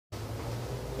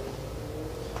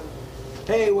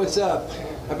Hey, what's up?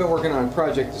 I've been working on a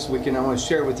project this weekend. I want to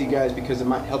share it with you guys because it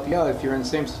might help you out if you're in the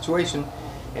same situation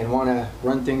and want to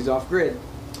run things off grid.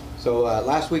 So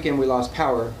last weekend we lost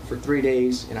power for 3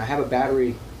 days, and I have a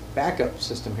battery backup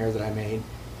system here that I made,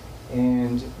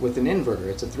 and with an inverter.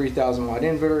 It's a 3,000 watt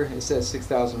inverter. It says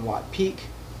 6,000 watt peak.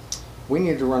 We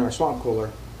needed to run our swamp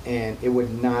cooler, and it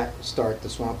would not start the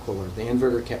swamp cooler. The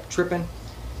inverter kept tripping,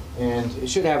 and it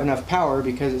should have enough power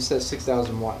because it says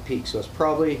 6,000 watt peak, so it's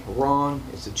probably wrong.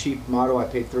 It's a cheap model. I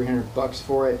paid 300 bucks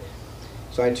for it.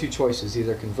 So I had two choices: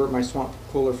 either convert my swamp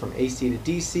cooler from AC to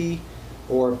DC,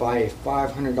 or buy a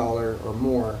 $500 or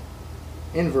more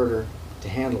inverter to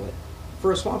handle it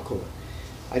for a swamp cooler.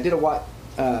 I did a watt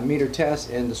meter test,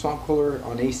 and the swamp cooler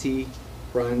on AC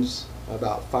runs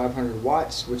about 500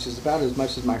 watts, which is about as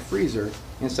much as my freezer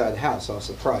inside the house. So I was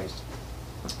surprised.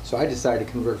 So I decided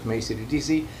to convert from AC to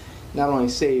DC. Not only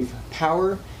save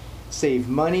power, save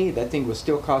money, that thing was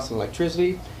still costing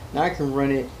electricity. Now I can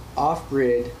run it off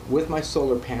grid with my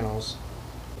solar panels.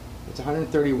 It's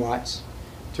 130 watts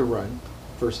to run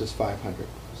versus 500.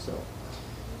 So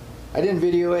I didn't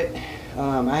video it.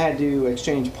 I had to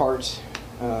exchange parts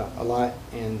a lot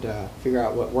and figure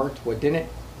out what worked, what didn't.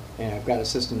 And I've got a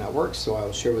system that works, so I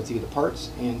will share with you the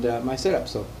parts and my setup.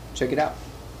 So check it out.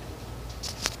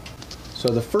 So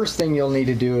the first thing you'll need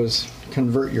to do is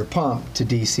convert your pump to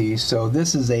DC. So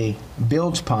this is a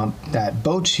bilge pump that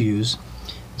boats use.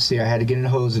 See, I had to get a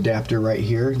hose adapter right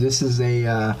here. This is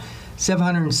a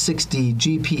 760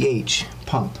 GPH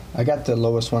pump. I got the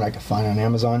lowest one I could find on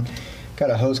Amazon. Got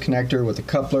a hose connector with a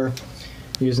coupler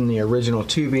using the original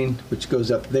tubing, which goes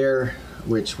up there,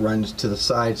 which runs to the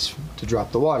sides to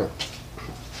drop the water.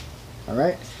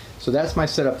 Alright, so that's my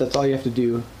setup. That's all you have to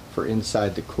do for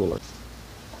inside the cooler.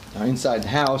 Now inside the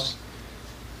house,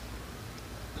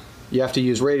 you have to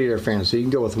use radiator fans. So you can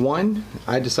go with one.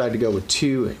 I decided to go with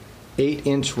two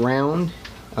 8-inch round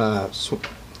car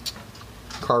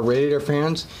radiator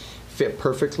fans. Fit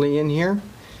perfectly in here.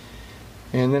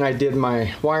 And then I did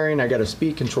my wiring. I got a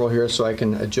speed control here so I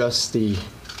can adjust the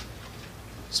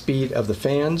speed of the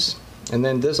fans. And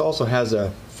then this also has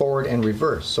a forward and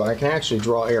reverse, so I can actually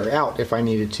draw air out if I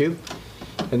needed to.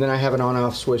 And then I have an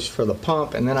on-off switch for the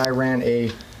pump, and then I ran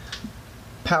a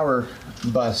power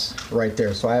bus right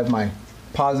there. So I have my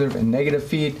positive and negative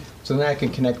feed, so then I can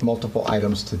connect multiple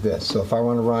items to this. So if I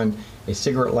want to run a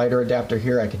cigarette lighter adapter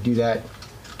here, I could do that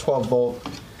 12 volt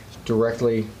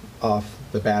directly off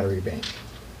the battery bank.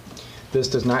 This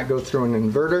does not go through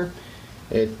an inverter.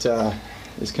 It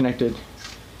is connected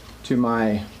to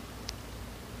my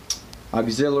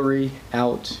auxiliary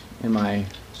out in my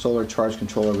solar charge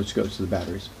controller, which goes to the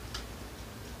batteries.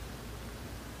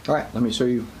 Alright, let me show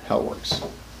you how it works.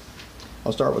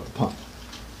 I'll start with the pump.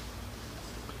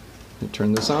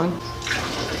 Turn this on.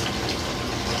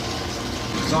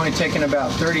 It's only taking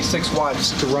about 36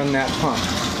 watts to run that pump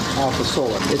off the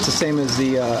solar. It's the same as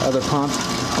the other pump,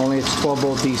 only it's 12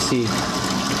 volt DC.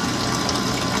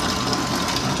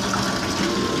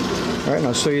 Alright, and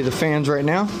I'll show you the fans right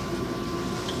now.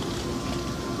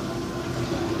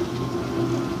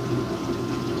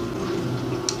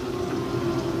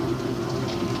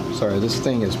 Sorry, this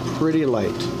thing is pretty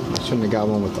light. I shouldn't have got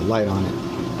one with the light on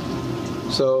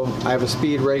it. So I have a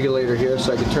speed regulator here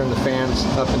so I can turn the fans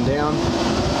up and down.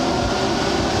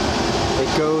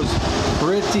 It goes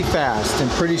pretty fast and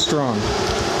pretty strong.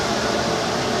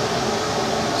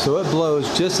 So it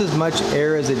blows just as much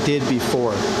air as it did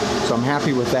before. So I'm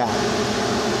happy with that.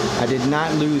 I did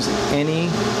not lose any,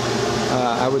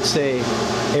 I would say,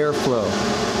 airflow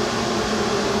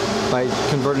by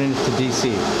converting it to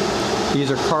DC. These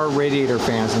are car radiator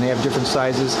fans, and they have different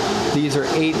sizes. These are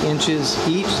 8 inches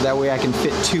each, that way I can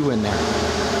fit 2 in there.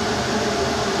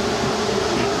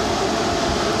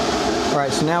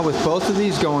 Alright, so now with both of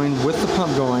these going, with the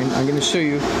pump going, I'm going to show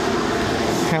you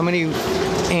how many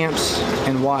amps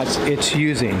and watts it's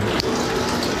using.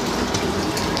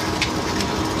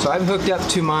 So I've hooked up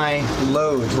to my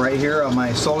load right here on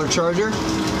my solar charger,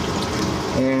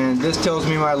 and this tells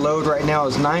me my load right now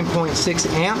is 9.6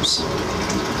 amps.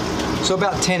 So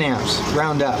about 10 amps,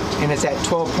 round up, and it's at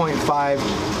 12.5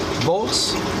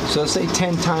 volts. So let's say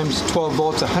 10 times 12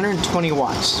 volts, 120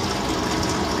 watts.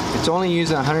 It's only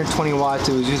using 120 watts.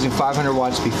 It was using 500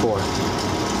 watts before.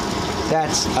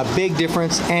 That's a big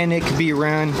difference, and it could be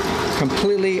run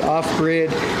completely off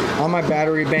grid on my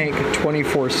battery bank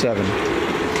 24/7.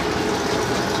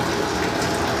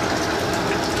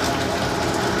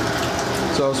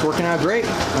 So it's working out great.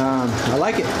 I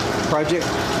like it. Project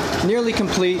nearly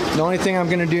complete. The only thing I'm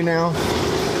going to do now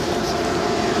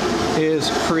is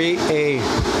create a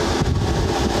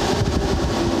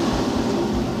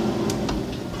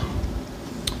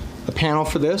panel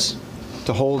for this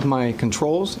to hold my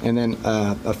controls, and then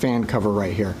a fan cover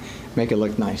right here. Make it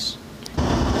look nice.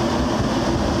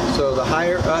 So the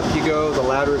higher up you go, the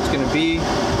louder it's going to be.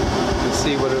 You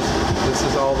see what this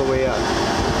is all the way up.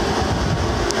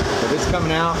 But it's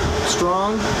coming out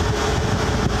strong.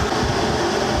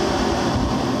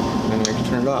 And I can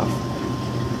turn it off.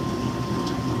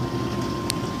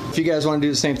 If you guys want to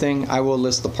do the same thing, I will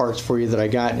list the parts for you that I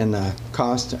got and the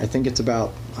cost. I think it's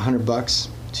about $100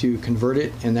 to convert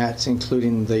it, and that's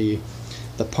including the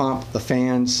pump, the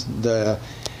fans, the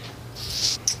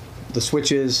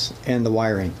switches, and the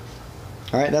wiring.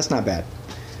 All right, that's not bad.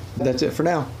 That's it for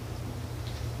now.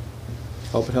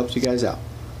 Hope it helps you guys out.